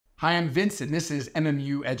Hi, I'm Vince, and this is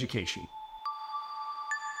MMU Education.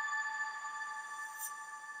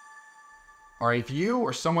 All right, if you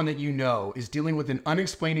or someone that you know is dealing with an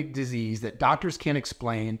unexplained disease that doctors can't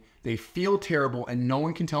explain, they feel terrible, and no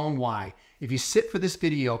one can tell them why, if you sit for this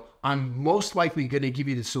video, I'm most likely going to give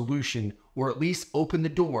you the solution, or at least open the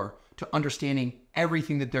door to understanding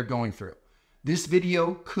everything that they're going through. This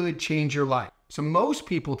video could change your life. So most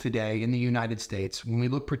people today in the United States, when we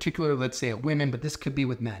look particularly, let's say, at women, but this could be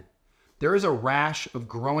with men, there is a rash of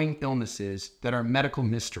growing illnesses that are medical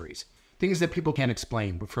mysteries, things that people can't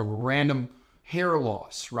explain, but from random hair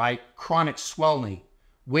loss, right? Chronic swelling,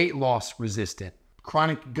 weight loss resistant,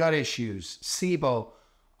 chronic gut issues, SIBO,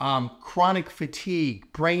 chronic fatigue,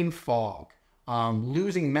 brain fog,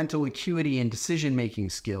 losing mental acuity and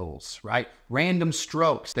decision-making skills, right? Random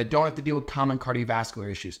strokes that don't have to deal with common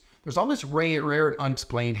cardiovascular issues. There's all this rare and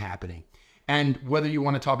unexplained happening. And whether you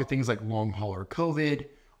want to talk about things like long hauler COVID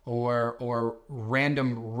or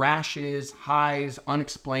random rashes, highs,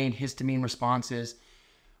 unexplained histamine responses,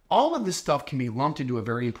 all of this stuff can be lumped into a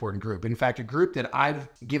very important group. In fact, a group that I've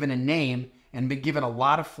given a name and been given a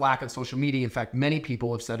lot of flack on social media. In fact, many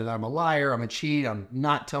people have said that I'm a liar, I'm a cheat, I'm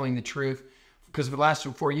not telling the truth. Because for the last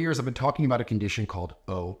 4 years, I've been talking about a condition called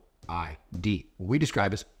O.I.D, what we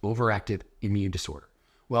describe as overactive immune disorder.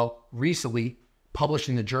 Well, recently, published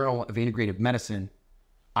in the Journal of Integrative Medicine,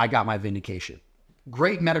 I got my vindication.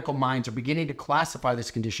 Great medical minds are beginning to classify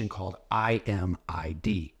this condition called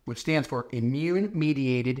I.M.I.D, which stands for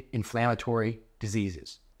Immune-mediated Inflammatory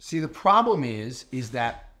Diseases. See, the problem is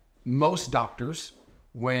that most doctors,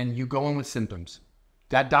 when you go in with symptoms,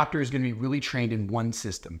 that doctor is going to be really trained in one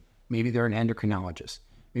system. Maybe they're an endocrinologist.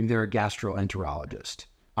 Maybe they're a gastroenterologist.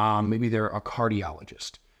 Maybe they're a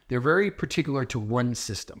cardiologist. They're very particular to one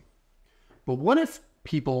system. But what if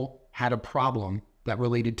people had a problem that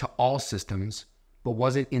related to all systems but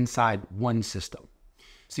wasn't inside one system?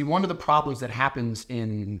 See, one of the problems that happens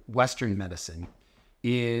in Western medicine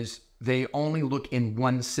is they only look in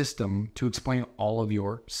one system to explain all of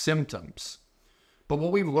your symptoms. But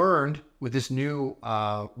what we've learned with this new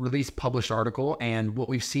released published article and what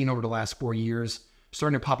we've seen over the last 4 years,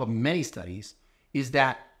 starting to pop up in many studies, is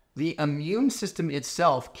that the immune system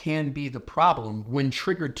itself can be the problem when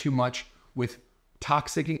triggered too much with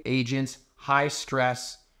toxic agents, high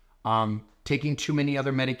stress, taking too many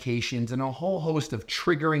other medications, and a whole host of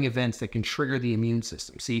triggering events that can trigger the immune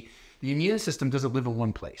system. See, the immune system doesn't live in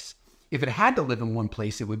one place. If it had to live in one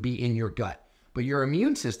place, it would be in your gut. But your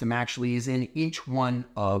immune system actually is in each one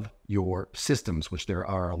of your systems, which there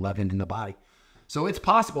are 11 in the body. So it's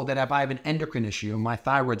possible that if I have an endocrine issue and my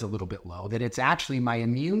thyroid's a little bit low, that it's actually my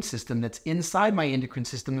immune system that's inside my endocrine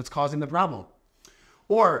system that's causing the problem.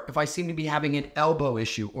 Or if I seem to be having an elbow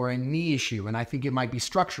issue or a knee issue and I think it might be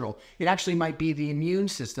structural, it actually might be the immune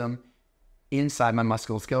system inside my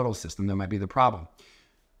musculoskeletal system that might be the problem.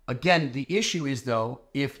 Again, the issue is, though,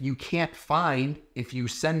 if you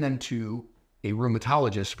send them to a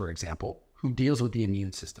rheumatologist, for example, who deals with the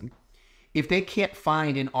immune system, if they can't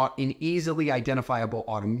find an easily identifiable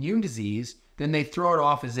autoimmune disease, then they throw it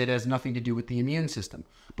off as it has nothing to do with the immune system.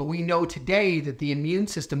 But we know today that the immune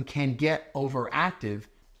system can get overactive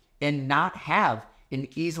and not have an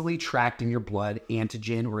easily tracked in your blood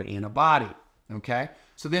antigen or antibody, okay?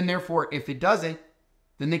 So then therefore, if it doesn't,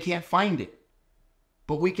 then they can't find it.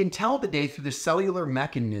 But we can tell today through the cellular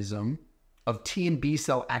mechanism of T and B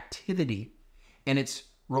cell activity and its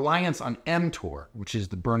reliance on mTOR, which is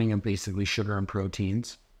the burning of basically sugar and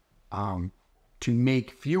proteins to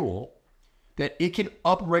make fuel, that it can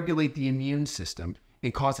upregulate the immune system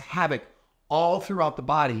and cause havoc all throughout the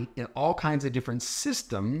body in all kinds of different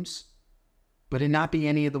systems, but it not be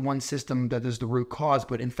any of the one system that is the root cause,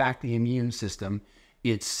 but in fact the immune system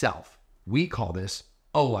itself. We call this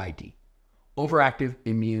O.I.D, overactive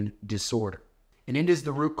immune disorder. And it is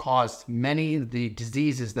the root cause to many of the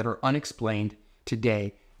diseases that are unexplained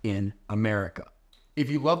today in America. If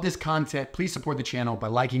you love this content, please support the channel by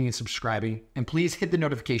liking and subscribing, and please hit the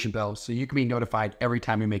notification bell so you can be notified every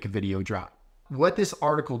time we make a video drop. What this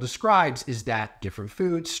article describes is that different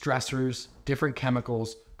foods, stressors, different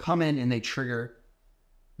chemicals come in and they trigger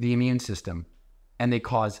the immune system and they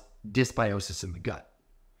cause dysbiosis in the gut.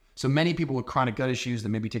 So many people with chronic gut issues that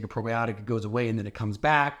maybe take a probiotic, it goes away and then it comes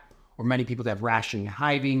back. Or many people that have rationing and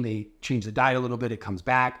hiving, they change the diet a little bit, it comes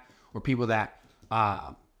back. Or people that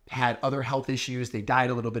had other health issues, they diet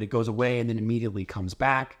a little bit, it goes away and then immediately comes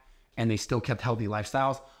back, and they still kept healthy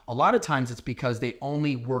lifestyles. A lot of times it's because they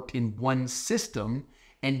only worked in one system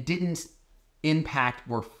and didn't impact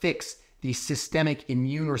or fix the systemic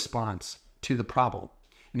immune response to the problem.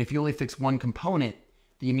 And if you only fix one component,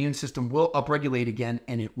 the immune system will upregulate again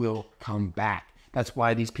and it will come back. That's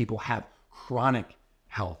why these people have chronic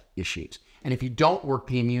health issues. And if you don't work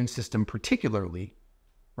the immune system particularly,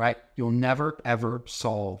 right, you'll never, ever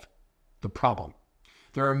solve the problem.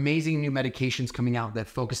 There are amazing new medications coming out that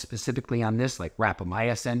focus specifically on this, like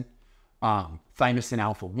rapamycin, thymosin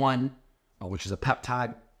alpha-1, which is a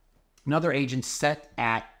peptide, and other agents set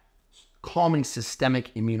at calming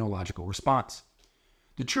systemic immunological response.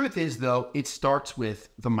 The truth is, though, it starts with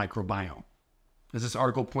the microbiome. As this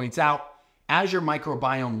article points out, as your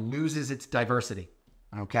microbiome loses its diversity,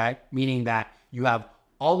 okay, meaning that you have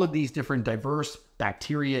all of these different diverse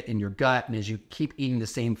bacteria in your gut, and as you keep eating the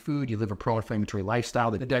same food, you live a pro-inflammatory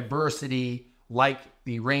lifestyle, the diversity, like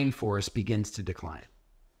the rainforest, begins to decline.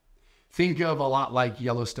 Think of a lot like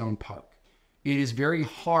Yellowstone Park. It is very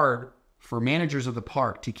hard for managers of the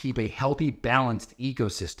park to keep a healthy, balanced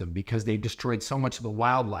ecosystem because they've destroyed so much of the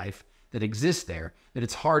wildlife that exists there that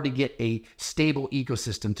it's hard to get a stable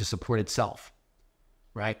ecosystem to support itself,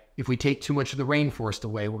 right? If we take too much of the rainforest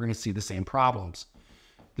away, we're going to see the same problems.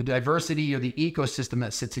 The diversity of the ecosystem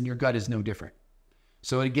that sits in your gut is no different.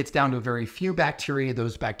 So it gets down to very few bacteria.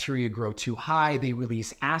 Those bacteria grow too high. They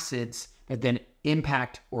release acids that then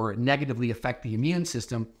impact or negatively affect the immune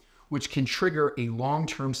system, which can trigger a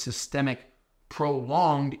long-term systemic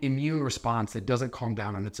prolonged immune response that doesn't calm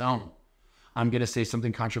down on its own. I'm going to say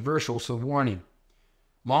something controversial, so warning.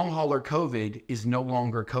 Long hauler COVID is no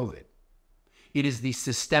longer COVID. It is the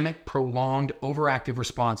systemic, prolonged, overactive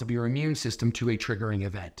response of your immune system to a triggering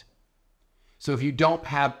event. So if you don't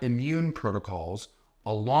have immune protocols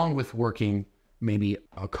along with working maybe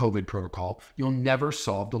a COVID protocol, you'll never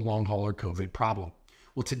solve the long hauler COVID problem.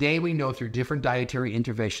 Well, today we know through different dietary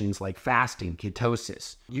interventions like fasting,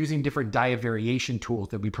 ketosis, using different diet variation tools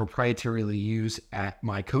that we proprietarily use at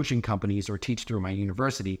my coaching companies or teach through my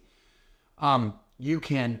university, you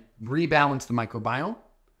can rebalance the microbiome,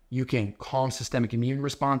 you can calm systemic immune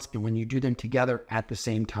response, and when you do them together at the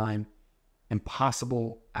same time,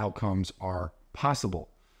 impossible outcomes are possible.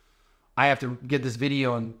 I have to get this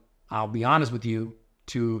video, and I'll be honest with you,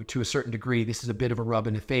 to a certain degree, this is a bit of a rub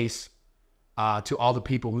in the face to all the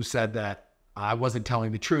people who said that I wasn't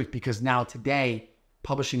telling the truth, because now today,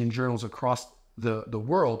 publishing in journals across the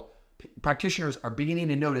world, practitioners are beginning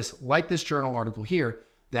to notice, like this journal article here,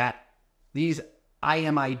 that these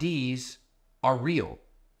IMIDs are real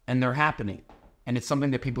and they're happening. And it's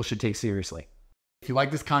something that people should take seriously. If you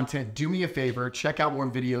like this content, do me a favor, check out more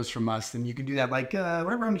videos from us. And you can do that like right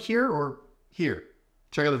around here or here.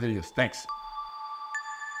 Check out the videos. Thanks.